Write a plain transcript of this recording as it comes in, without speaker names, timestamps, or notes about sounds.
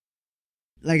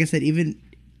like I said, even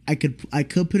I could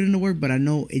put in the work, but I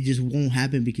know it just won't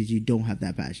happen because you don't have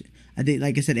that passion. I think,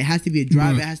 like I said, it has to be a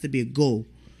drive. It has to be a goal.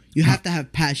 You have to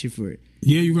have passion for it.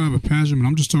 Yeah, you gotta have a passion, but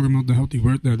I'm just talking about the healthy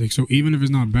work ethic. So even if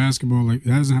it's not basketball, like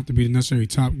that doesn't have to be the necessary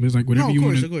topic. It's like whatever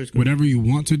whatever you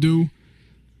want to do,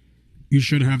 you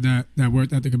should have that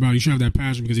work ethic about it. You should have that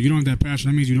passion, because if you don't have that passion,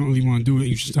 that means you don't really want to do it.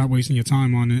 You should stop wasting your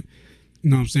time on it.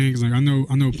 You know what I'm saying? Because like I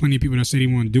know plenty of people that say they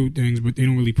want to do things, but they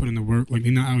don't really put in the work. Like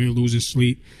they're not out here losing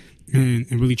sleep and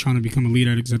really trying to become elite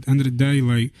at it. Because at the end of the day,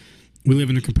 like we live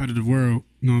in a competitive world.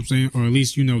 You know what I'm saying? Or at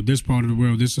least, you know, this part of the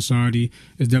world, this society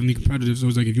is definitely competitive. So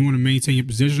it's like if you want to maintain your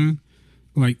position,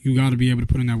 like you got to be able to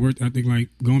put in that work ethic. Like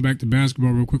going back to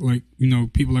basketball real quick, like, you know,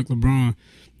 people like LeBron,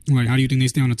 like how do you think they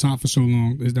stay on the top for so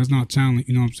long? That's not talent.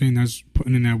 You know what I'm saying? That's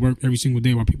putting in that work every single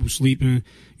day while people sleeping.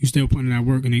 You still putting in that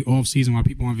work in the off season while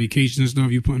people on vacation and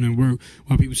stuff. You putting in work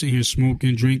while people sitting here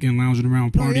smoking, drinking, lounging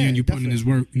around, partying. You putting in this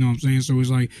work. You know what I'm saying? So it's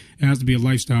like it has to be a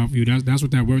lifestyle for you. That's what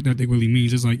that work ethic really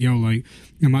means. It's like, yo, like,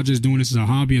 am I just doing this as a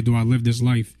hobby or do I live this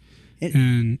life?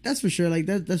 And that's for sure. Like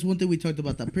that's one thing we talked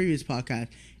about that previous podcast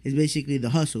is basically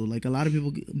the hustle. Like a lot of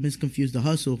people misconfuse the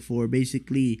hustle for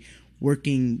basically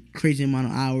working crazy amount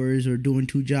of hours or doing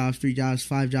 2 jobs, 3 jobs,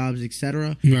 5 jobs,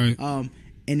 etc. Right.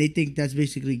 And they think that's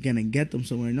basically gonna get them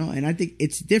somewhere. No, and I think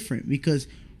it's different because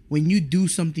when you do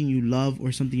something you love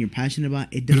or something you're passionate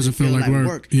about, it doesn't feel like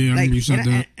work. Yeah, I remember you said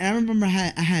that. And I remember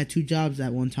I had 2 jobs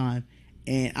at one time,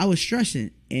 and I was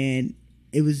stressing, and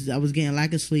I was getting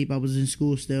lack of sleep. I was in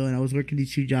school still, and I was working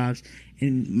these 2 jobs,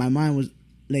 and my mind was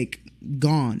like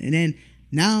gone. And then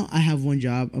now I have 1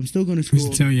 job. I'm still going to school. I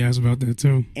used to tell you ass about that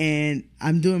too. And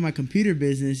I'm doing my computer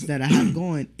business that I have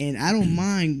going, and I don't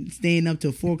mind staying up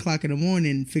till 4 o'clock in the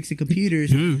morning fixing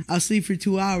computers. I'll sleep for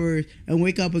 2 hours and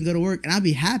wake up and go to work, and I'll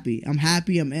be happy. I'm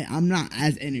happy. I'm not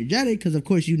as energetic because of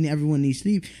course everyone needs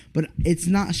sleep, but it's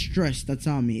not stress that's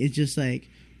on me. It's just like,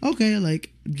 okay,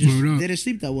 like just didn't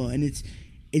sleep that well, and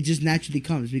it just naturally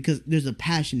comes because there's a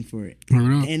passion for it.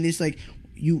 And it's like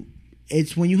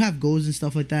it's when you have goals and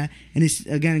stuff like that, and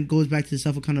it goes back to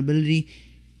self accountability.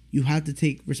 You have to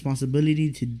take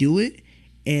responsibility to do it,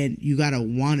 and you gotta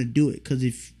want to do it. Because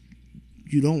if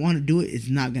you don't want to do it, it's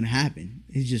not gonna happen.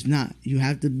 It's just not. You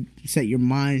have to set your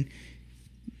mind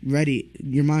ready,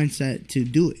 your mindset to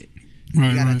do it. You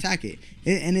gotta attack it,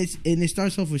 and it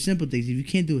starts off with simple things. If you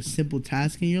can't do a simple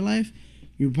task in your life,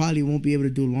 you probably won't be able to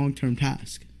do a long term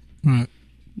task. Right.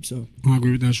 So I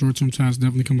agree with that. Short term task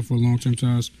definitely coming for a long term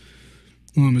task.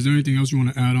 Is there anything else you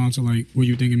want to add on to like what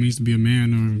you think it means to be a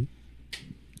man,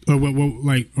 or what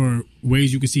like, or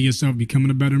ways you can see yourself becoming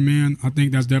a better man? I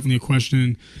think that's definitely a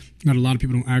question that a lot of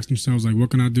people don't ask themselves. Like,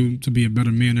 what can I do to be a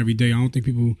better man every day? I don't think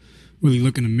people really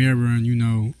look in the mirror and, you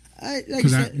know,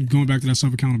 because going back to that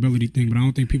self accountability thing, but I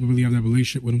don't think people really have that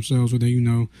relationship with themselves where they, you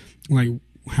know, like,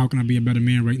 how can I be a better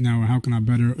man right now, or how can I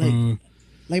better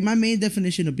like my main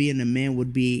definition of being a man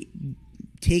would be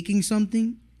taking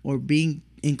something or being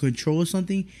in control of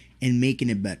something and making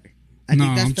it better.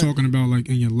 I'm talking about like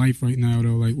in your life right now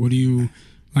though. Like, what do you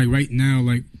like right now?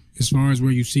 Like, as far as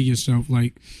where you see yourself,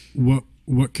 like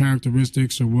what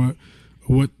characteristics or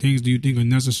what things do you think are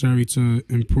necessary to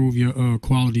improve your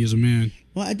quality as a man?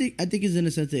 Well, I think it's in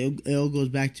a sense that it all goes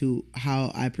back to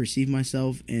how I perceive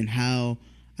myself and how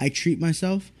I treat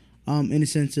myself. In a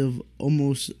sense of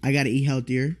almost I got to eat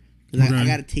healthier because I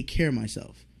got to take care of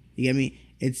myself. You get me?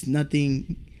 It's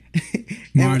nothing.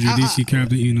 Mind you, DC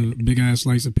Captain eating a big ass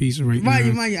slice of pizza right now.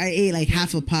 Mind you, I ate like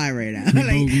half a pie right now.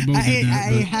 We both I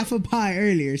ate half a pie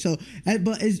earlier. So,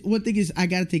 but one thing is, I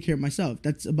gotta take care of myself.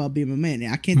 That's about being a man.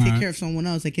 I can't take care of someone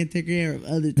else. I can't take care of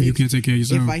other things. You can't take care of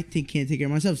yourself. If I can't take care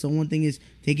of myself. So one thing is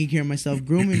taking care of myself,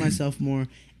 grooming myself more,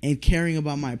 and caring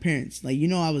about my appearance. Like, you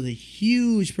know, I was a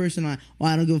huge person on,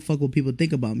 I don't give a fuck what people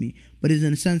think about me. But in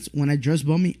a sense, when I dressed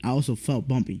bummy, I also felt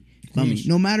bumpy.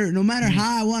 No matter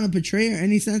how I want to portray or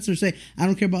any sense or say I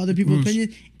don't care about other people's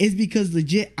opinions, it's because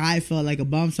legit I felt like a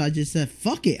bum, so I just said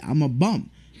fuck it, I'm a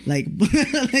bum. Like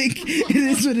it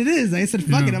is what it is. Like, I said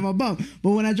fuck it, I'm a bum. But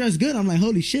when I dress good, I'm like,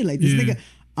 holy shit, like this nigga,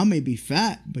 I may be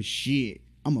fat, but shit,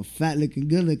 I'm a fat looking,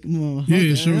 good looking motherfucker.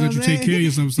 Yeah, it shows that you take care of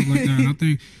yourself, stuff like that.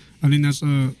 And I think that's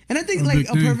and I think like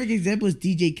a perfect example is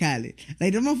DJ Khaled.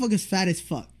 Like, the motherfucker's fat as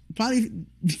fuck. Probably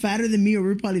fatter than me, or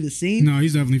we're probably the same. No,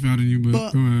 he's definitely fatter than you,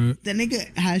 but go ahead. The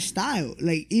nigga has style.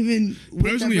 Like, even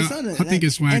personally, I think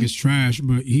his swag is trash,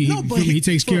 but he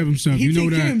takes care of himself. He you know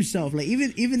takes that. care of himself. Like,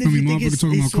 even if you think his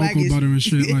talking about swag cocoa butter and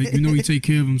shit, like, you know, he take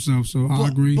care of himself. So I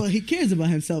agree. But he cares about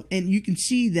himself, and you can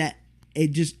see that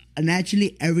it just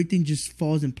naturally everything just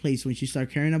falls in place once you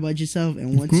start caring about yourself,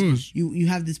 and once you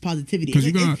have this positivity.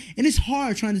 And it's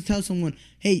hard trying to tell someone,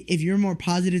 hey, if you're more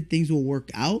positive, things will work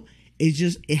out.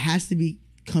 it has to be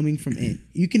coming from in.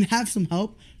 You can have some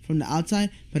help from the outside,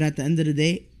 but at the end of the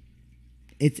day,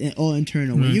 it's all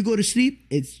internal. When you go to sleep,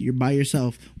 you're by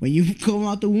yourself. When you come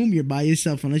out the womb, you're by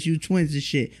yourself, unless you twins and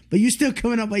shit. But you're still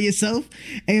coming out by yourself.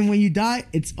 And when you die,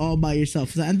 it's all by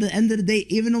yourself. So at the end of the day,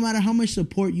 even no matter how much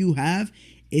support you have,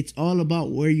 it's all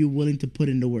about where you're willing to put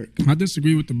in the work. I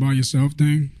disagree with the by yourself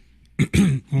thing.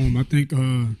 I think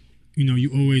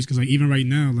you always, because like even right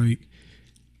now, like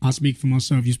I speak for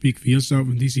myself, you speak for yourself,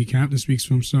 and DC Captain speaks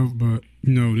for himself. But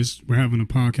we're having a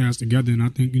podcast together, and I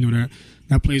think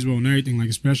that plays well in everything. Like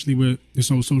especially with this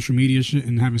whole social media shit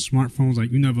and having smartphones.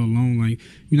 Like you're never alone. Like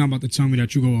you're not about to tell me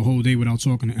that you go a whole day without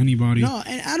talking to anybody. No,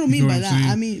 and I don't mean by that.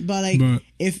 I mean, but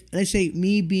if let's say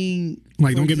me being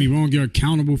like, don't get me wrong, you're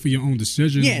accountable for your own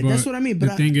decisions. Yeah, that's what I mean. But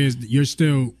the thing is, you're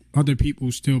still. Other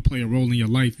people still play a role in your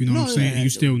life. You know what I'm saying? And you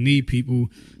still need people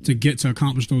to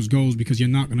accomplish those goals, because you're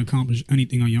not going to accomplish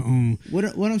anything on your own. What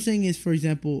I'm saying is, for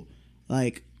example,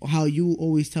 like how you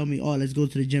always tell me, "Oh, let's go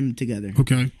to the gym together."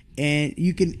 Okay. And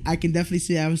I can definitely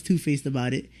say I was two-faced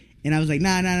about it. And I was like,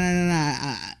 nah.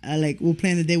 I like, we'll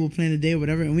plan the day or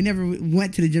whatever. And we never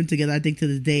went to the gym together, I think, to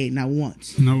this day, not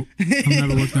once. Nope. I've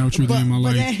never worked out with you in my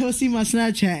life. But then he'll see my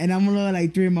Snapchat, and I'm going to look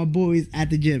like 3 of my boys at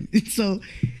the gym. So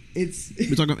it's...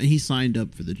 We're talking about, he signed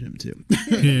up for the gym, too.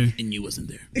 Yeah. And you wasn't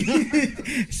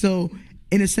there. So,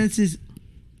 in a sense,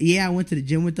 I went to the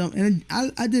gym with them. And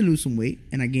I did lose some weight,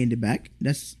 and I gained it back.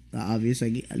 That's obvious.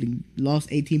 I lost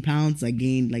 18 pounds. I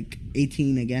gained like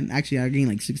 18 again. Actually, I gained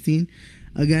like 16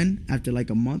 again after like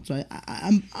a month. So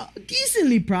I'm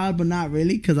decently proud, but not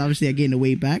really, because obviously I gained the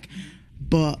weight back.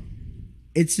 But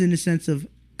it's in the sense of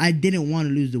I didn't want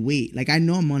to lose the weight. Like I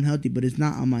know I'm unhealthy, but it's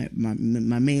not on my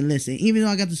main list. And even though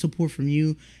I got the support from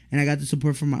you and I got the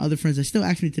support from my other friends, I still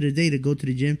ask me to the day to go to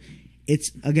the gym.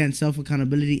 It's, again,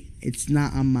 self-accountability. It's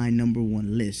not on my number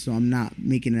one list, so I'm not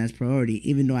making it as priority,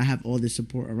 even though I have all this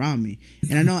support around me.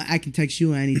 And I know I can text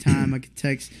you anytime. I can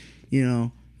text,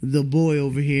 the boy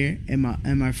over here and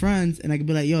my friends, and I can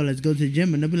be like, yo, let's go to the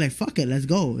gym. And they'll be like, fuck it, let's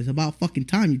go. It's about fucking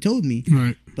time. You told me.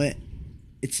 Right. But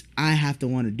I have to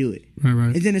want to do it.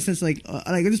 Right. It's in a sense like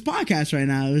this podcast right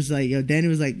now. It was like, Danny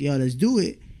was like, yo, let's do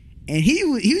it. And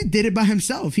he did it by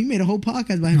himself. He made a whole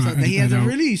podcast by himself that he hasn't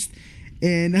released.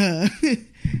 And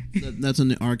that's in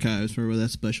the archives for that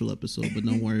special episode, but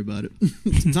don't worry about it.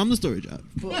 It's on the storage app.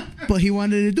 But he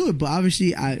wanted to do it. But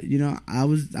obviously, I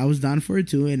was down for it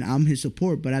too, and I'm his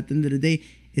support. But at the end of the day,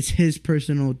 it's his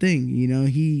personal thing.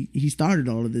 He started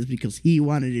all of this because he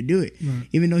wanted to do it. Right.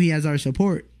 Even though he has our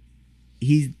support,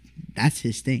 that's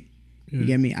his thing. Yeah. You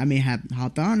get me? I may have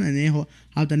hopped on and then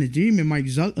hopped on his dream, and Mark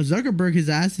Zuckerberg his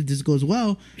ass if this goes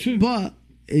well. But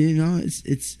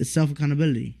it's self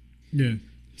accountability. Yeah.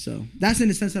 So that's in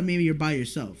the sense that maybe you're by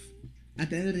yourself. At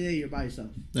the end of the day, you're by yourself.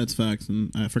 That's facts.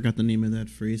 And I forgot the name of that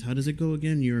phrase. How does it go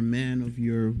again? You're a man of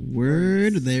your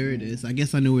word. There it is. I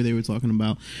guess I knew what they were talking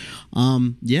about.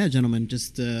 Yeah, gentlemen,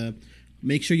 just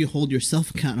make sure you hold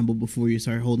yourself accountable before you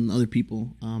start holding other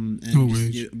people. And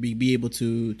just be able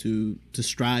to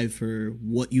strive for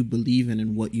what you believe in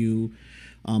and what you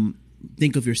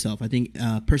think of yourself. I think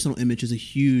personal image is a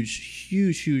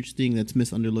huge thing that's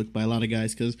misunderlooked by a lot of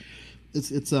guys, because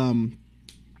it's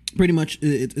pretty much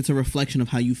it's a reflection of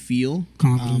how you feel.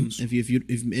 Confidence. If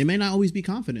it may not always be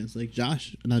confidence. Like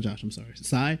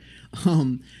Sai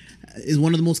is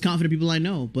one of the most confident people I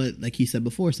know. But like he said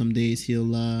before, some days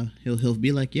he'll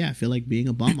be like, yeah, I feel like being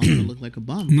a bum. I'm gonna look like a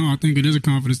bum. No, I think it is a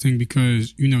confidence thing,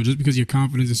 because just because you're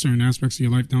confident in certain aspects of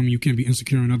your life, don't mean you can't be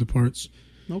insecure in other parts.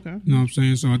 Okay. You know what I'm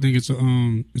saying? So I think it's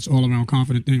all around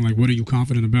confident thing. Like, what are you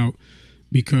confident about?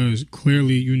 Because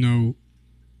clearly,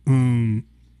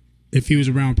 if he was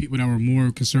around people that were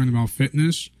more concerned about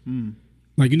fitness,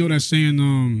 like that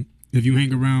saying, if you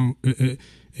hang around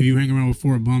with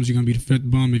 4 bums, you're gonna be the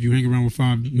 5th bum. If you hang around with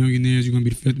 5 millionaires, you're gonna be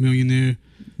the 5th millionaire.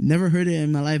 Never heard it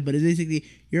in my life, but it's basically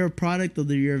you're a product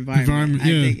of your environment.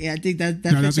 Yeah. I think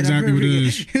that's exactly what it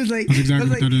is. It's like, that's exactly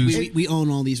what that is. We own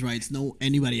all these rights. No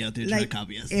anybody out there trying to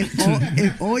copy us.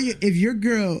 If your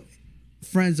girl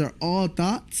friends are all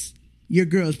thoughts, your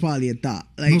girl's probably a thought.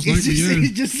 Like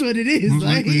it's just what it is. Most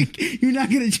like likely. You're not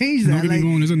gonna change that. Don't get me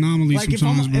wrong, there's anomalies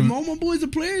sometimes. If all my boys are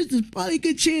players, there's probably a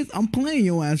good chance I'm playing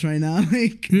your ass right now.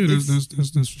 That's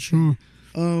for sure.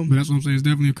 But that's what I'm saying. It's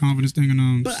definitely a confidence thing.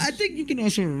 And but I think you can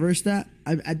also reverse that.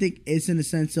 I think it's in the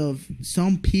sense of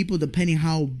some people, depending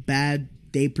how bad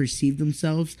they perceive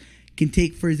themselves, can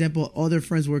take, for example, all their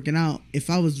friends working out. If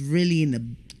I was really in the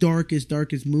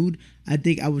darkest mood, I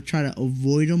think I would try to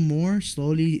avoid them more,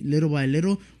 slowly, little by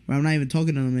little, where I'm not even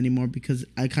talking to them anymore, because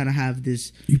I kind of have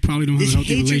this. You probably don't have a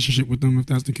healthy relationship with them if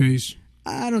that's the case.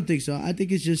 I don't think so. I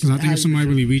think it's just. Because I think if somebody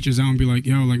really reaches out and be like,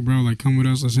 yo, like, bro, like, come with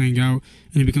us, let's hang out.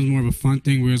 And it becomes more of a fun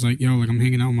thing where it's like, yo, like, I'm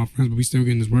hanging out with my friends, but we still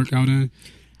getting this workout in.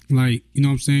 Like, you know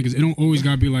what I'm saying? Because it don't always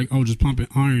got to be like, oh, just pumping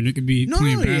iron. It could be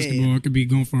playing basketball. Yeah. It could be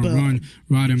going for a run,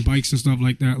 riding bikes and stuff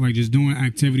like that. Like, just doing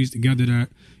activities together that,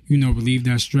 you know, relieve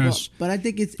that stress. But I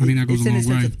think that goes a long way.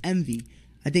 Sense of envy.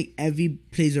 I think envy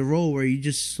plays a role where you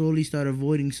just slowly start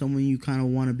avoiding someone you kind of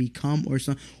want to become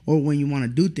or when you want to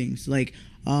do things. Like,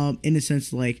 in a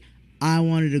sense, like, I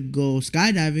wanted to go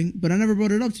skydiving, but I never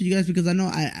brought it up to you guys because I know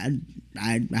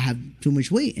I have too much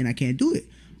weight and I can't do it.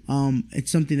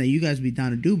 It's something that you guys be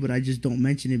down to do, but I just don't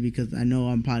mention it because I know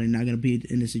I'm probably not going to be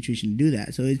in a situation to do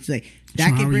that. So it's like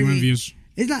that can bring me. It's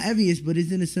not envious, but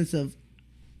it's in a sense of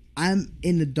I'm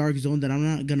in the dark zone that I'm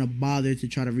not going to bother to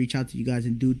try to reach out to you guys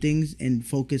and do things and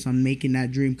focus on making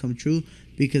that dream come true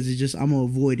because it's just I'm going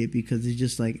to avoid it because it's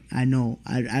just like I know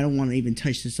I don't want to even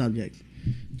touch the subject.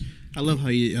 I love how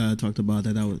you talked about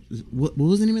that. That was what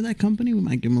was the name of that company? We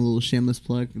might give them a little shameless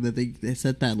plug. That they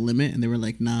set that limit and they were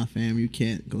like, "Nah, fam, you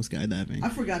can't go skydiving." I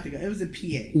forgot to go. It was a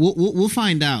PA. We'll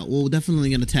find out. We're definitely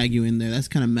gonna tag you in there. That's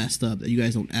kind of messed up that you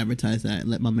guys don't advertise that.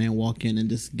 Let my man walk in and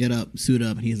just get up, suit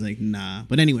up, and he's like, "Nah."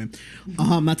 But anyway,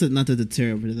 not to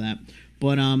deter over to that.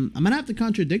 But I'm gonna have to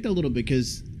contradict a little bit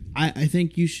because I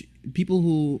think people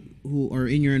who are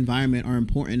in your environment are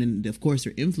important, and of course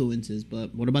they're influences.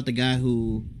 But what about the guy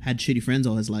who had shitty friends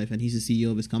all his life, and he's the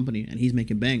CEO of his company, and he's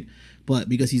making bank, but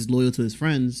because he's loyal to his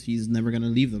friends, he's never gonna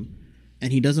leave them,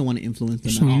 and he doesn't want to influence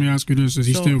them. So let me ask you this: is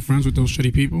he still friends with those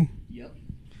shitty people? Yep.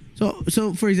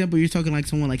 So for example, you're talking like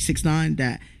someone like 6ix9ine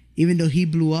that even though he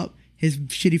blew up, his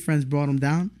shitty friends brought him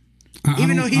down.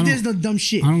 Even though he does no dumb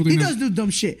shit, he does do dumb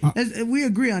shit. We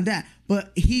agree on that.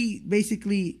 But he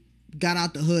basically got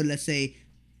out the hood, let's say,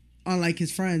 unlike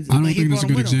his friends. I don't think that's a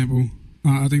good example.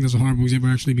 I think that's a horrible example,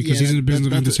 actually, because he's in the business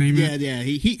of entertainment. Yeah.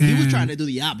 He was trying to do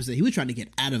the opposite. He was trying to get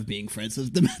out of being friends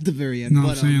at the very end. No,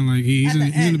 I'm saying, like, he's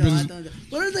in the business.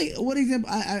 But it's like, what example?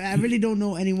 I really don't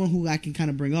know anyone who I can kind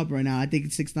of bring up right now. I think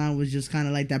 6ix9ine was just kind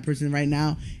of like that person right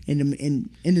now in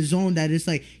the zone that it's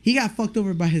like, he got fucked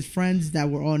over by his friends that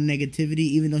were all negativity,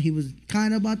 even though he was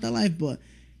kind of about that life, but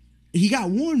he got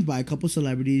warned by a couple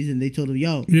celebrities and they told him,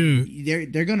 yo,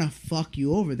 they're going to fuck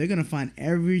you over. They're going to find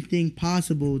everything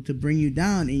possible to bring you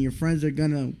down and your friends are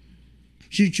going to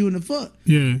shoot you in the foot.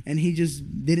 Yeah. And he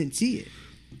just didn't see it.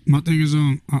 My thing is,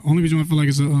 only reason I feel like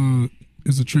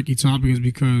it's a tricky topic is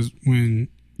because when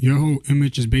your whole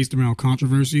image is based around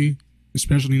controversy,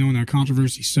 especially knowing that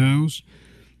controversy sells,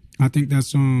 I think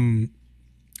that's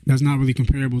not really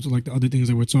comparable to like the other things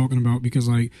that we're talking about because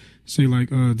like say like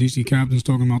DC Captain's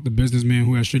talking about the businessman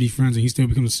who has shitty friends and he still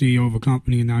becomes the CEO of a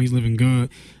company and now he's living good.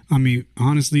 I mean,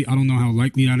 honestly, I don't know how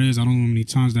likely that is. I don't know how many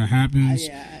times that happens.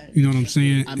 You know what I'm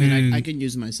saying? I mean, I can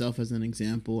use myself as an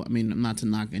example. I mean, not to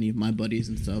knock any of my buddies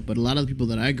and stuff, but a lot of the people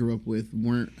that I grew up with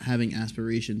weren't having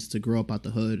aspirations to grow up out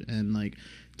the hood and like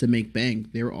to make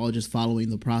bank. They were all just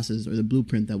following the process or the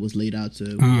blueprint that was laid out to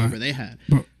whoever they had.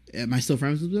 Am I still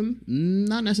friends with them?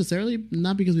 Not necessarily.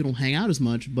 Not because we don't hang out as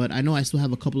much, but I know I still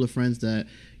have a couple of friends that,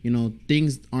 you know,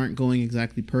 things aren't going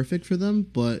exactly perfect for them,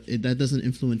 but that doesn't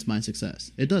influence my success.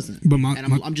 It doesn't. But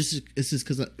it's just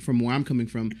because from where I'm coming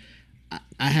from,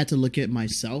 I had to look at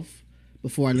myself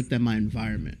before I looked at my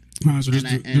environment. All right, so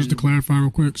just to clarify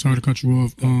real quick, sorry to cut you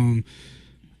off.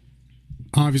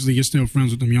 Obviously, you're still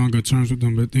friends with them. You're on good terms with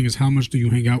them. But the thing is, how much do you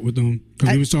hang out with them?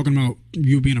 Because we was talking about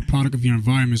you being a product of your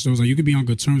environment. So it's like you could be on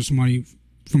good terms with somebody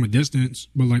from a distance,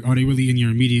 but like, are they really in your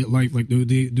immediate life? Like, do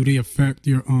they affect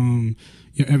your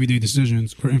everyday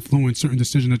decisions or influence certain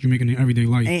decisions that you make in your everyday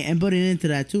life? And putting into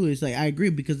that too, it's like I agree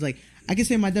because like I can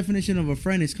say my definition of a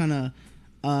friend is kind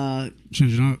of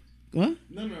changing up. What?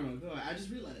 No. Go ahead. I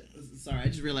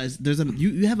just realized there's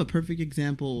you have a perfect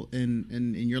example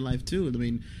in your life too. I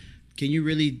mean, can you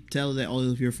really tell that all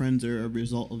of your friends are a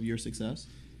result of your success?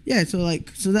 Yeah, so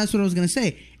that's what I was gonna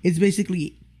say. It's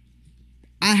basically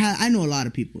I know a lot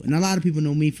of people, and a lot of people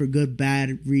know me for good,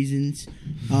 bad reasons.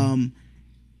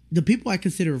 The people I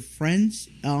consider friends,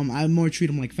 I more treat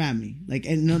them like family. Like,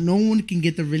 and no one can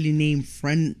get the really name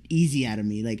friend easy out of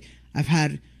me. Like, I've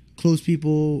had close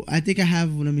people. I think I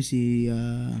have. Let me see.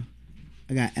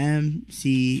 I got M,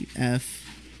 C, F,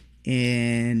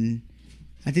 and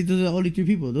I think those are the only 3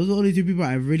 people. Those are the only 3 people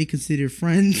I really consider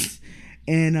friends,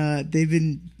 and they've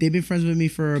been friends with me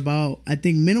for about, I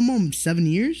think, minimum 7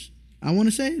 years. I want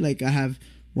to say, like, I have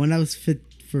one that was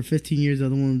for 15 years, the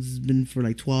other one's been for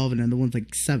like 12, and then the one's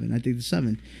like 7. I think they're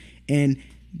 7, and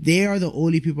they are the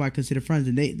only people I consider friends,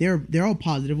 and they're all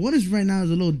positive. One is right now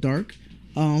is a little dark,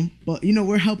 but you know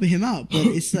we're helping him out. But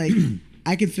it's like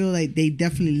I can feel like they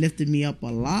definitely lifted me up a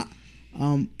lot.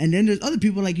 And then there's other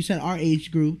people, like you said, our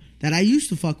age group that I used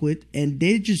to fuck with, and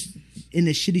they're just in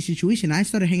a shitty situation. I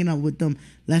started hanging out with them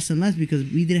less and less because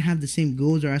we didn't have the same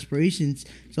goals or aspirations.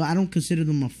 So I don't consider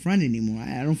them a friend anymore.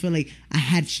 I don't feel like I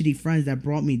had shitty friends that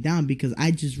brought me down because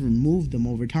I just removed them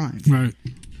over time. Right.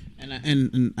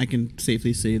 And I can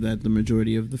safely say that the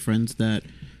majority of the friends that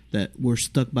were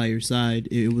stuck by your side,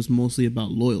 it was mostly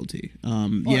about loyalty.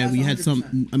 Yeah, we had 100%.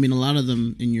 Some. I mean, a lot of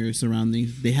them in your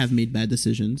surroundings, they have made bad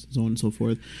decisions, so on and so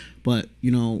forth. But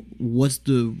what's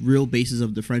the real basis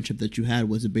of the friendship that you had?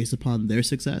 Was it based upon their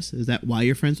success? Is that why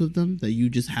you're friends with them? That you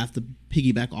just have to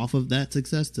piggyback off of that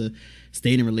success to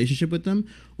stay in a relationship with them?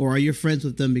 Or are you friends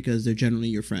with them because they're generally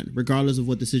your friend? Regardless of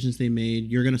what decisions they made,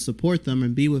 you're going to support them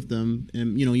and be with them.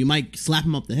 And, you might slap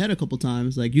them up the head a couple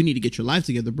times. Like, you need to get your life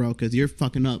together, bro, because you're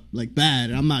fucking up like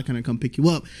bad. And I'm not going to come pick you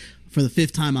up for the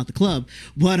 5th time out the club.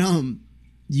 But,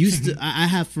 I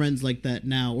have friends like that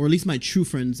now, or at least my true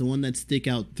friends, the one that stick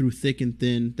out through thick and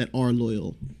thin, that are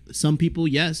loyal. Some people,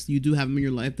 yes, you do have them in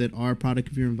your life that are a product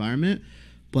of your environment,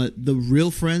 but the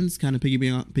real friends, kind of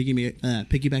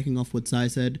piggybacking off what Sai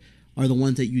said, are the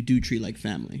ones that you do treat like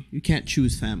family. You can't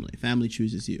choose family. Family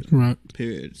chooses you. Right.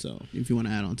 Period. So if you want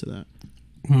to add on to that.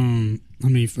 I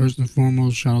mean, first and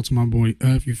foremost, shout out to my boy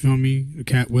F, you feel me? The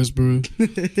cat whisperer.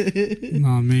 You know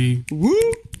what I mean?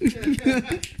 Woo!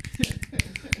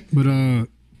 But no,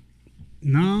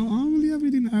 I don't really have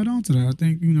anything to add on to that. I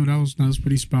think that was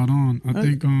pretty spot on. I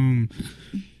think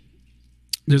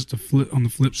just on the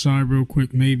flip side, real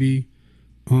quick, maybe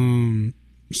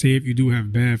say if you do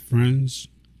have bad friends,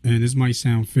 and this might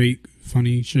sound fake,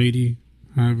 funny, shady,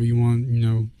 however you want,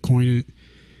 coin it.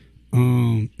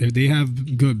 If they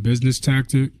have good business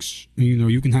tactics, and,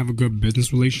 you can have a good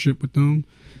business relationship with them,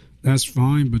 that's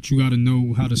fine, but you got to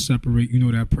know how to separate,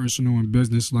 that personal and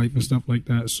business life and stuff like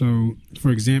that. So,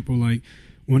 for example, like,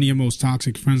 one of your most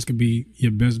toxic friends could be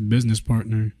your best business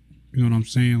partner. You know what I'm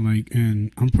saying? Like,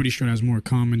 and I'm pretty sure that's more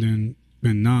common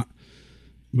than not.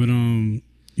 But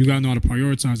you got to know how to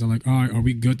prioritize that. Like, all right, are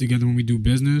we good together when we do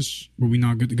business? Or we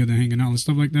not good together hanging out and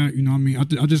stuff like that? You know what I mean? I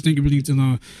just think it really needs to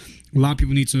know. A lot of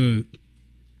people need to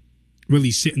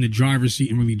really sit in the driver's seat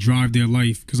and really drive their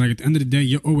life. Because, like, at the end of the day,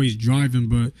 you're always driving,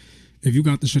 but if you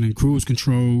got the shit in cruise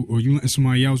control, or you letting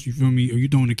somebody else, you feel me, or you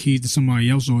throwing the keys to somebody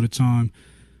else all the time,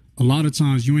 a lot of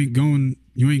times you ain't going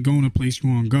to a place you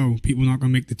want to go. People not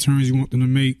going to make the turns you want them to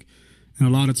make. And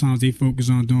a lot of times they focus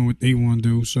on doing what they want to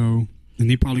do. So, and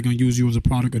they probably going to use you as a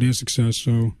product of their success.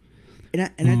 So, I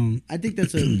think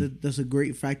that's a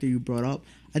great factor you brought up.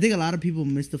 I think a lot of people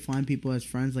misdefine people as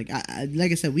friends. Like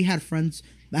I said, we had friends.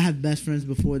 I have best friends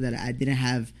before that I didn't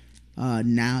have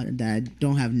now, that I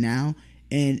don't have now.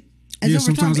 And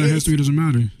sometimes that history doesn't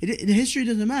matter. The history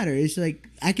doesn't matter. It's like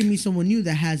I can meet someone new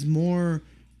that has more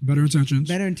better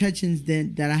intentions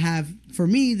than that I have for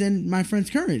me than my friends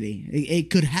currently. It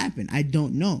could happen. I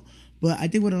don't know. But I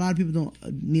think what a lot of people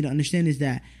don't need to understand is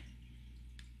that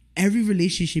every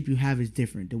relationship you have is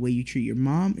different. The way you treat your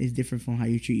mom is different from how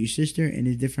you treat your sister, and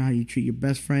it's different how you treat your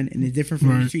best friend, and it's different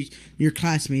from how you treat your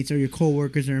classmates or your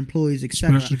coworkers or employees,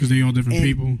 etc. Especially because they all different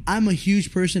people. I'm a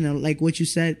huge person, and like what you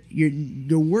said,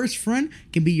 your worst friend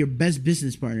can be your best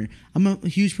business partner. I'm a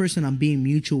huge person on being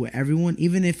mutual with everyone.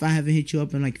 Even if I haven't hit you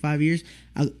up in like 5 years,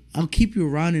 I'll keep you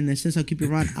around. In a sense, I'll keep you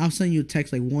around. I'll send you a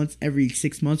text like once every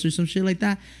 6 months or some shit like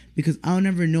that, because I'll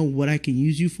never know what I can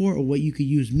use you for or what you could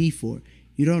use me for.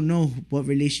 You don't know what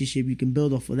relationship you can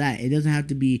build off of that. It doesn't have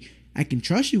to be, I can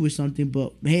trust you with something,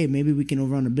 but hey, maybe we can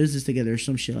run a business together or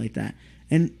some shit like that.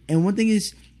 And one thing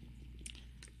is,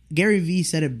 Gary Vee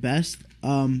said it best.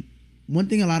 One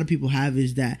thing a lot of people have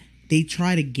is that they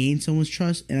try to gain someone's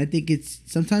trust. And I think it's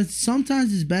sometimes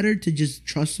it's better to just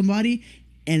trust somebody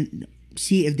and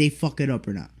see if they fuck it up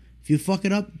or not. If you fuck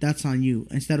it up, that's on you.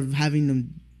 Instead of having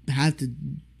them have to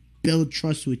build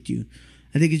trust with you.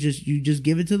 I think it's just, you just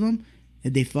give it to them.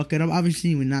 If they fuck it up,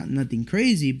 obviously nothing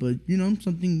crazy, but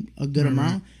a good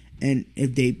amount. And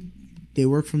if they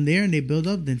work from there and they build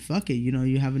up, then fuck it.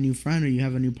 You have a new friend or you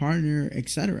have a new partner,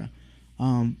 etc.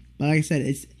 But like I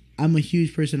said, I'm a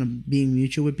huge person of being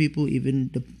mutual with people,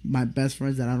 even my best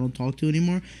friends that I don't talk to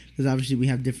anymore, because obviously we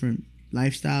have different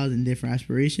lifestyles and different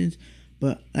aspirations.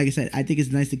 But like I said, I think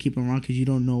it's nice to keep them around because you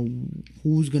don't know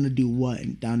who's going to do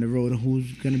what down the road, or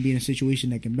who's going to be in a situation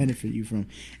that can benefit you from.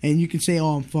 And you can say,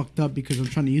 oh, I'm fucked up because I'm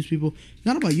trying to use people. It's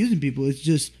not about using people. It's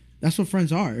just, that's what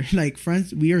friends are. Like,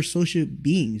 friends, we are social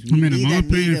beings. In my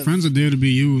opinion, friends are there to be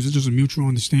used. It's just a mutual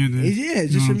understanding.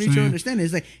 It's just a mutual understanding.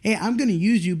 It's like, hey, I'm going to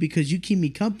use you because you keep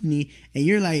me company. And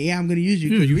you're like, yeah, I'm going to use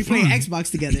you because we play Xbox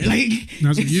together. Like,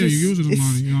 you're using the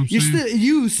money. You know what I'm saying? You're still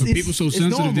used. But people so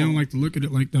sensitive, they don't like to look at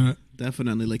it like that.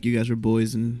 definitely. Like, you guys were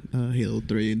boys in Halo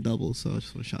 3 and doubles, so I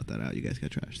just want to shout that out. You guys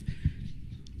got trashed.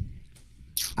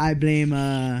 I blame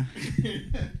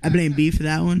B for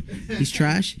that one. He's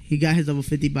trash. He got his level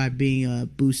 50 by being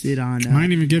boosted on. I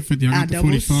didn't even get 50. I got the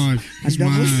 45. That's my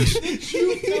ass.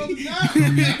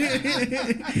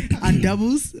 On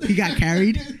doubles, he got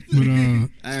carried. But all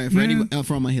right,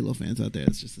 for all my Halo fans out there,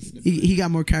 it's just a snippet. He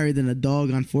got more carried than a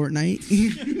dog on Fortnite.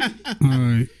 All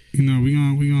right, we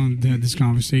gonna have this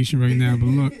conversation right now. But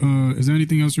look, is there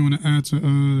anything else you want to add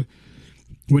to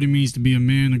what it means to be a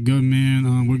man, a good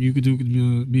man? What you could do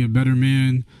to be a better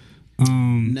man.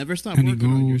 Never stop working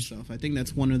on yourself. I think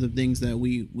that's one of the things that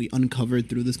we uncovered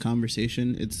through this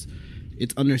conversation. It's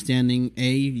understanding,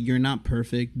 A, you're not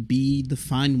perfect. B,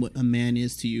 define what a man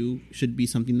is to you should be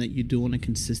something that you do on a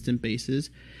consistent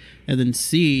basis. And then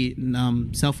C,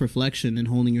 self-reflection and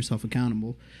holding yourself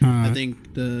accountable. I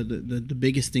think the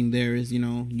biggest thing there is,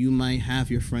 you might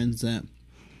have your friends that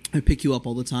pick you up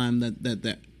all the time,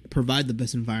 that provide the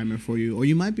best environment for you, or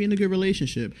you might be in a good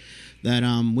relationship that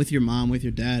with your mom, with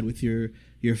your dad, with your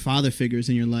father figures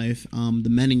in your life, the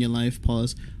men in your life,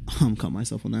 pause, caught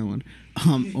myself on that one,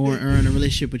 or in a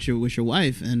relationship with your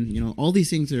wife, and all these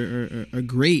things are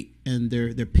great, and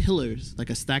they're pillars like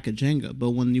a stack of Jenga. But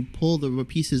when you pull the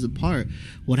pieces apart,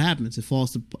 what happens? It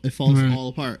falls all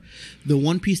apart. The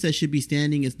one piece that should be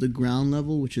standing is the ground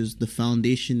level, which is the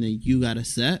foundation that you gotta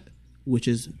set, which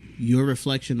is your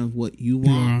reflection of what you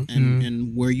want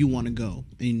and where you want to go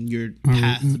in your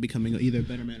path to becoming either a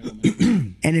better man or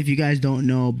woman. And if you guys don't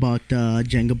know about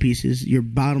Jenga pieces, your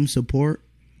bottom support,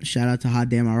 shout out to Hot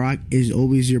Damn I Rock, is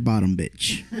always your bottom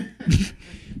bitch.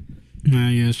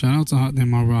 Man, yeah, shout out to Hot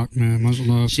Damn I Rock, man. Much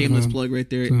love. Shameless plug right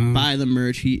there. Buy the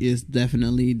merch. He is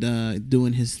definitely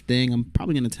doing his thing. I'm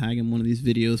probably going to tag him one of these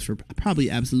videos for probably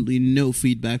absolutely no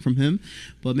feedback from him.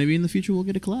 But maybe in the future we'll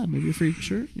get a collab. Maybe a free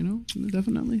shirt,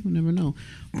 definitely. We never know.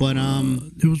 But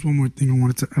there was one more thing I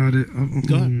wanted to add it.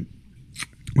 Go ahead.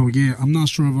 Oh, yeah, I'm not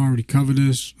sure if I already covered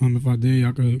this. If I did,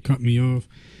 y'all could cut me off.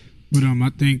 But I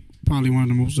think probably one of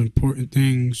the most important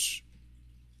things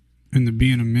and to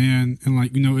being a man, and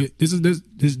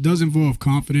this does involve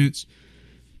confidence,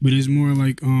 but it's more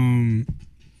like being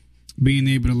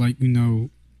able to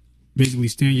basically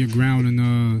stand your ground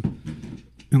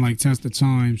and test the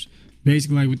times.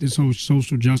 Basically, with this whole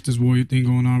social justice warrior thing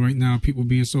going on right now, people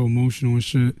being so emotional and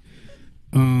shit.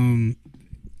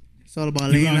 It's all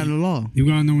about laying down the law. You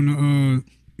gotta know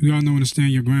when to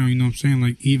stand your ground. You know what I'm saying?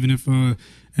 Like, even if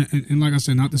and like I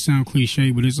said, not to sound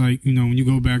cliche, but it's like, when you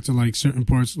go back to certain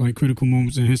parts, critical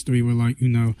moments in history where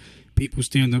people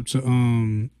stand up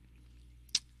to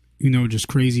just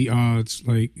crazy odds,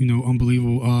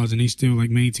 unbelievable odds, and they still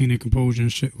maintain their composure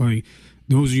and shit.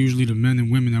 Those are usually the men and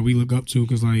women that we look up to,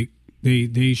 because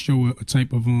they show a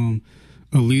type of a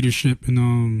leadership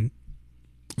and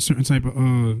a certain type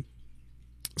of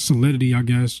solidity, I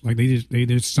guess.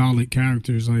 They're solid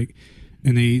characters,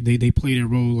 and they play their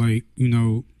role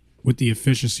with the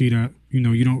efficiency that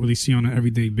you don't really see on an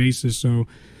everyday basis. So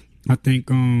I think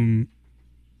and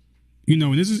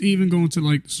this is even going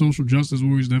to social justice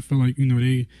warriors that feel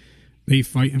they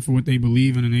fighting for what they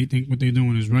believe in and they think what they're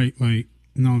doing is right. You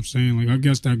know what I'm saying? I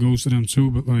guess that goes to them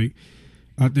too, but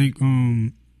I think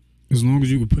as long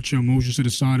as you can put your emotions to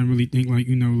the side and really think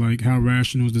how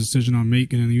rational is the decision I'm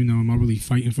making, and am I really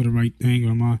fighting for the right thing,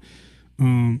 or am I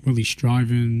really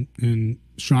striving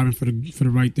for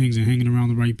the right things and hanging around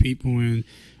the right people, and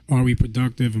are we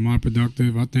productive? Am I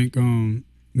productive? I think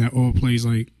that all plays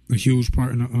a huge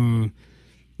part in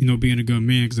being a good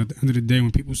man, because at the end of the day,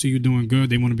 when people see you doing good,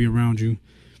 they want to be around you.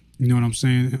 You know what I'm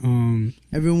saying?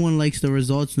 Everyone likes the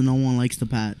results and no one likes the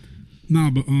path. Nah,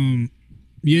 but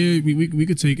yeah, we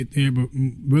could take it there, but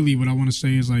really what I want to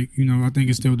say is I think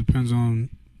it still depends on.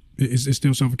 It's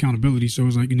still self-accountability, so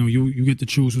it's you get to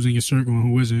choose who's in your circle and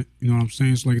who isn't. You know what I'm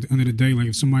saying? So at the end of the day,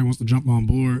 if somebody wants to jump on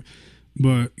board,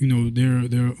 but they're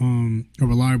a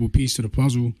reliable piece to the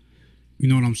puzzle, you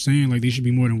know what I'm saying? They should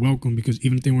be more than welcome, because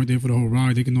even if they weren't there for the whole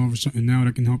ride, they can offer something now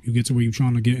that can help you get to where you're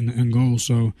trying to get in the end goal.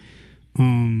 So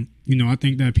I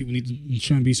think that people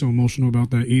shouldn't be so emotional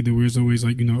about that either, where it's always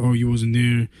oh, you wasn't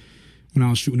there when I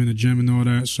was shooting in the gym and all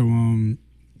that. So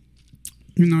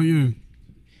yeah.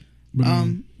 But,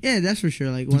 yeah, that's for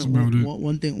sure.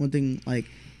 One thing,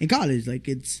 in college,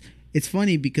 it's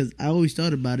funny because I always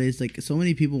thought about it. It's so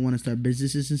many people want to start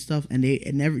businesses and stuff, and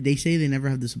they say they never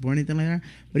have the support or anything like that.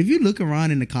 But if you look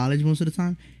around in the college most of the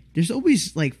time, there's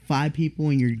always 5 people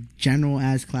in your general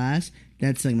ass class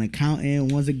that's like an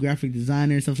accountant, one's a graphic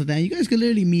designer and stuff like that. You guys could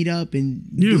literally meet up and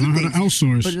learn how to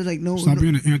outsource. But like stop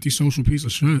being an antisocial piece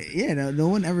of shit. Yeah, no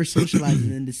one ever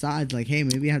socializes and decides like, hey,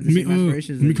 maybe I have the same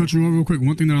aspirations. Let me cut you off real quick.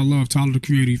 One thing that I love, Tyler the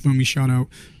Creator, you feel me? Shout out.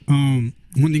 One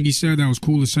thing he said that was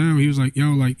cool as hell. He was like,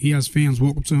 yo, like he has fans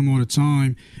walk up to him all the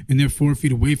time and they're 4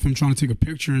 feet away from him trying to take a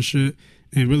picture and shit.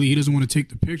 And really, he doesn't want to take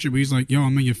the picture, but he's like, yo,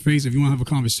 I'm in your face. If you want to have a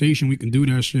conversation, we can do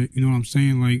that shit. You know what I'm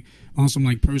saying? Like, on some,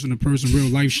 like, person-to-person,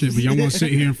 real-life shit. But y'all want to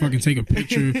sit here and fucking take a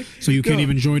picture so you can't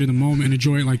even enjoy it in the moment and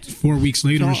enjoy it, like, 4 weeks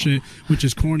later and shit, which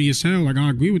is corny as hell. Like, I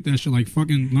agree with that shit. Like,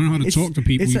 fucking learn how to talk to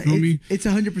people. You feel me? It's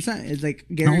 100%. It's like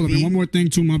Gary Hold up, and one more thing,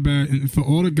 too, my bad. And for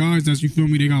all the guys that's, you feel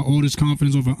me, they got all this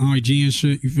confidence over IG and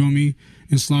shit, you feel me?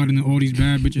 And sliding in all these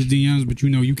bad bitches DMs, but you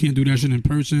know you can't do that shit in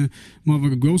person.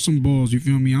 Motherfucker, grow some balls, you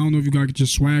feel me? I don't know if you gotta get your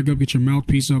swag up, get your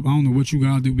mouthpiece up. I don't know what you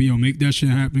gotta do, but yo, make that shit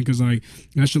happen, because like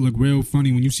that shit look real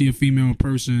funny when you see a female in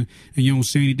person and you don't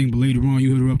say anything, but later on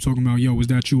you hit her up talking about, yo, was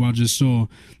that you I just saw?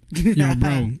 Yo,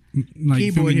 bro, like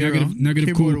you feel me?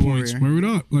 Negative cool points. Word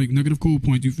up, like negative cool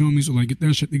points. You feel me? So like get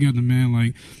that shit together, man.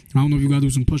 Like I don't know if you gotta do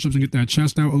some push-ups and get that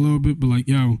chest out a little bit, but like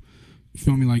yo. You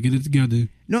feel me? Like, get it together.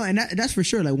 No, and that's for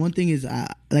sure. Like, one thing is,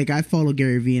 like, I follow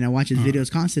Gary Vee and I watch his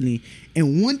videos constantly.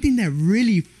 And one thing that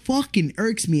really fucking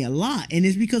irks me a lot, and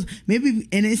it's because maybe,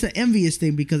 and it's an envious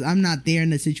thing because I'm not there in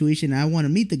the situation. I want to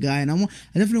meet the guy, and I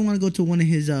definitely want to go to one of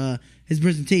his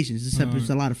presentations. It's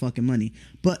a lot of fucking money.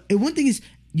 But one thing is,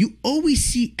 you always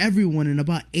see everyone in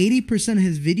about 80% of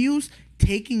his videos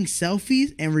taking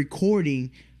selfies and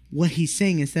recording what he's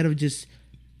saying instead of just,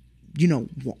 you know,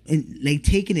 like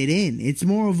taking it in. It's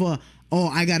more of a,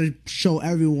 I gotta show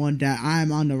everyone that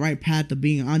I'm on the right path of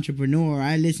being an entrepreneur.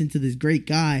 I listen to this great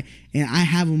guy and I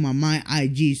have him on my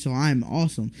IG, so I'm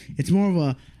awesome. It's more of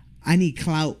a, I need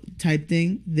clout type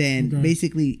thing than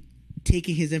basically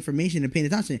taking his information and paying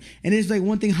attention. And it's like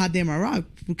one thing Hot Damn I Rock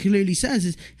clearly says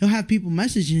is he'll have people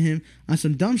messaging him on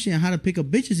some dumb shit on how to pick up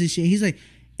bitches and shit. He's like,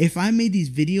 if I made these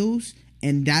videos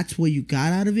and that's what you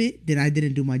got out of it, then I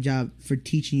didn't do my job for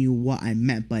teaching you what I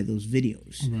meant by those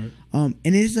videos. Right. And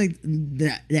it's like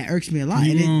that irks me a lot.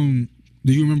 Do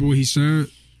you remember what he said?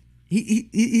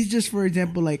 He's just, for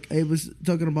example, like it was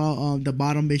talking about the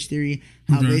bottom bitch theory,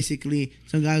 how basically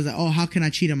some guy was like, how can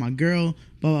I cheat on my girl,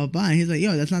 blah blah blah. And he's like,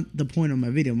 yo, that's not the point of my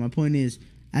video. My point is,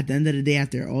 at the end of the day,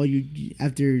 after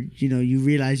you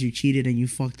realize you cheated and you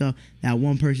fucked up, that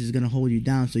one person is gonna hold you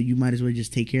down, so you might as well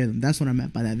just take care of them. That's what I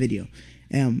meant by that video.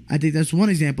 I think that's one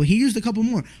example. He used a couple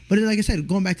more, but like I said,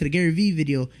 going back to the Gary Vee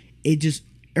video, it just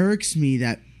irks me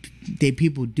that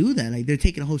people do that. Like they're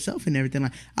taking a whole selfie and everything.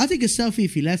 Like I'll take a selfie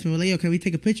if he lets me. We're like, yo, can we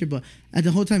take a picture? But at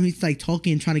the whole time he's like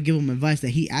talking and trying to give him advice that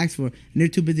he asked for, and they're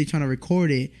too busy trying to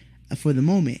record it for the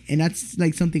moment. And that's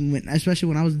like something especially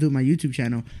when I was doing my YouTube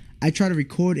channel, I try to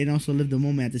record and also live the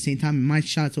moment at the same time. And my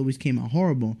shots always came out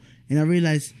horrible. And I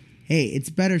realized, hey, it's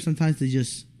better sometimes to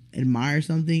just admire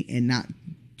something and not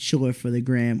show it for the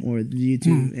gram or the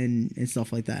YouTube and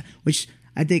stuff like that. Which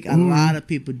I think a lot of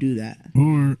people do that.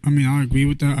 Or, I mean, I agree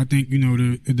with that. I think,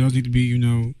 it does need to be,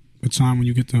 a time when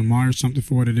you get to admire something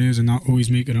for what it is and not always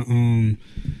make it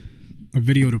a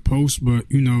video to post. But,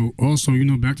 also,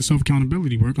 back to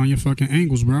self-accountability. Work on your fucking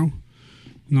angles, bro. You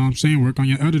know what I'm saying? Work on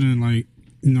your editing. Like,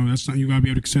 that's something you gotta be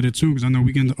able to consider too, because I know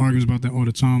we get into arguments about that all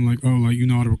the time. Like, you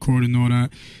know how to record and all that.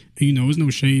 And, there's no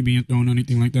shade being thrown or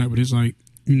anything like that. But it's like,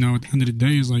 at the end of the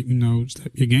day, it's like,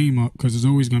 step your game up, because it's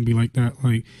always going to be like that.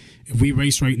 Like, if we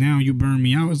race right now, you burn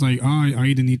me out, it's like, I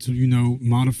either need to,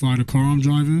 modify the car I'm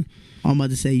driving. I'm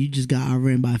about to say, you just got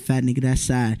outran by a fat nigga that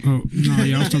side. Oh, no,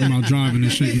 yeah, I was talking about driving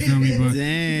and shit, you feel me? But,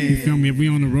 you feel me? If we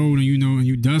on the road and, and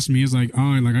you dust me, it's like,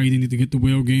 I either need to get the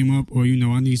wheel game up, or,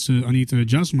 I need to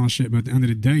adjust my shit. But at the end of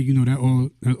the day,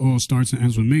 that all starts and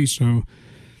ends with me. So,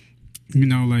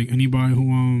 like, anybody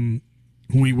who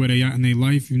ain't where they at in their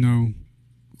life,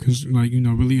 because, like,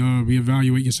 really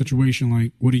reevaluate your situation.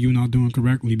 Like, what are you not doing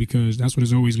correctly? Because that's what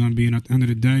it's always going to be. And at the end of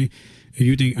the day, if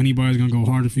you think anybody's going to go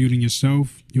harder for you than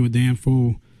yourself, you're a damn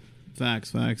fool.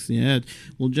 Facts. Yeah.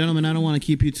 Well, gentlemen, I don't want to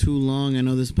keep you too long. I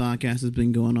know this podcast has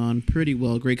been going on pretty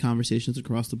well. Great conversations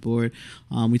across the board.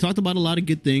 We talked about a lot of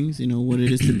good things, what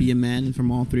it is to be a man, and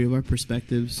from all three of our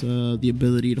perspectives, the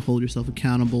ability to hold yourself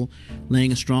accountable,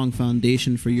 laying a strong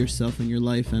foundation for yourself and your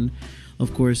life. And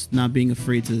of course, not being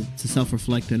afraid to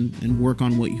self-reflect and work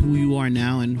on who you are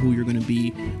now and who you're going to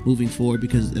be moving forward,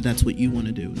 because that's what you want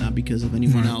to do, not because of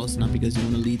anyone else, not because you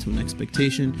want to lead to an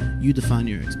expectation. You define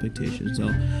your expectation.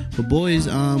 So for boys,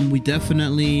 we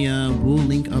definitely will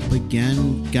link up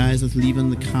again. Guys, let's leave in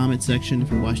the comment section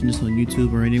if you're watching this on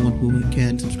YouTube, or anyone who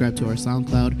can subscribe to our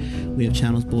SoundCloud. We have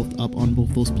channels both up on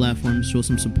both those platforms. Show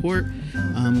some support.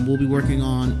 We'll be working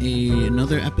on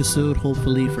another episode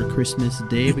hopefully for Christmas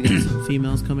Day. We got some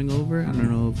females coming over. I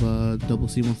don't know if Double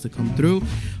C wants to come through,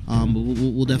 but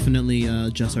we'll definitely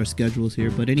adjust our schedules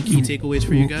here. But any key takeaways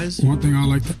for you guys? One thing I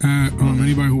like to add,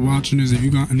 anybody who watching is, if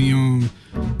you got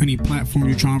any platform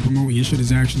you're trying to promote and your shit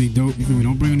is actually dope, you feel me?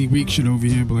 Don't bring any weak shit over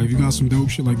here, but like, if you got some dope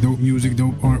shit, like dope music,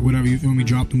 dope art, whatever, you feel me?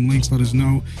 Drop them links, let us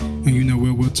know,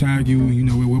 and we'll tag you,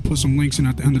 and we'll put some links in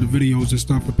at the end of the videos and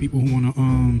stuff for people who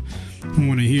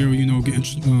wanna hear, get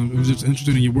just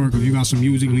interested in your work. If you got some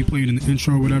music and we play it in the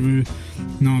intro, whatever, you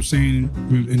know what I'm saying,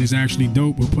 and it's actually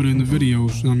dope, we'll put it in the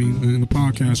videos, in the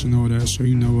podcast and all that. So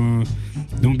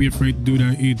don't be afraid to do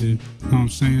that either. You know what I'm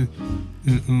saying?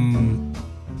 And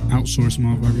outsource,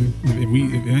 motherfucker.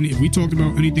 If we talked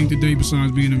about anything today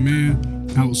besides being a man,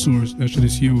 outsource. That shit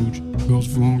is huge.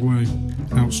 Goes a long way.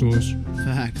 Outsource.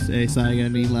 Facts. Hey, Sai, got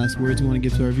any last words you want to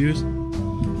give to our viewers?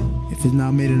 If it's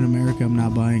not made in America, I'm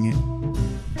not buying it.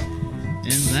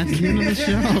 And that's the end of the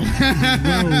show.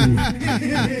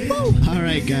 All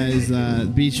right, guys.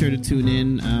 Be sure to tune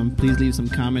in. Please leave some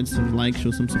comments, some likes,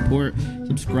 show some support,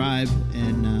 subscribe.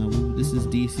 And this is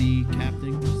DC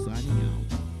Captain.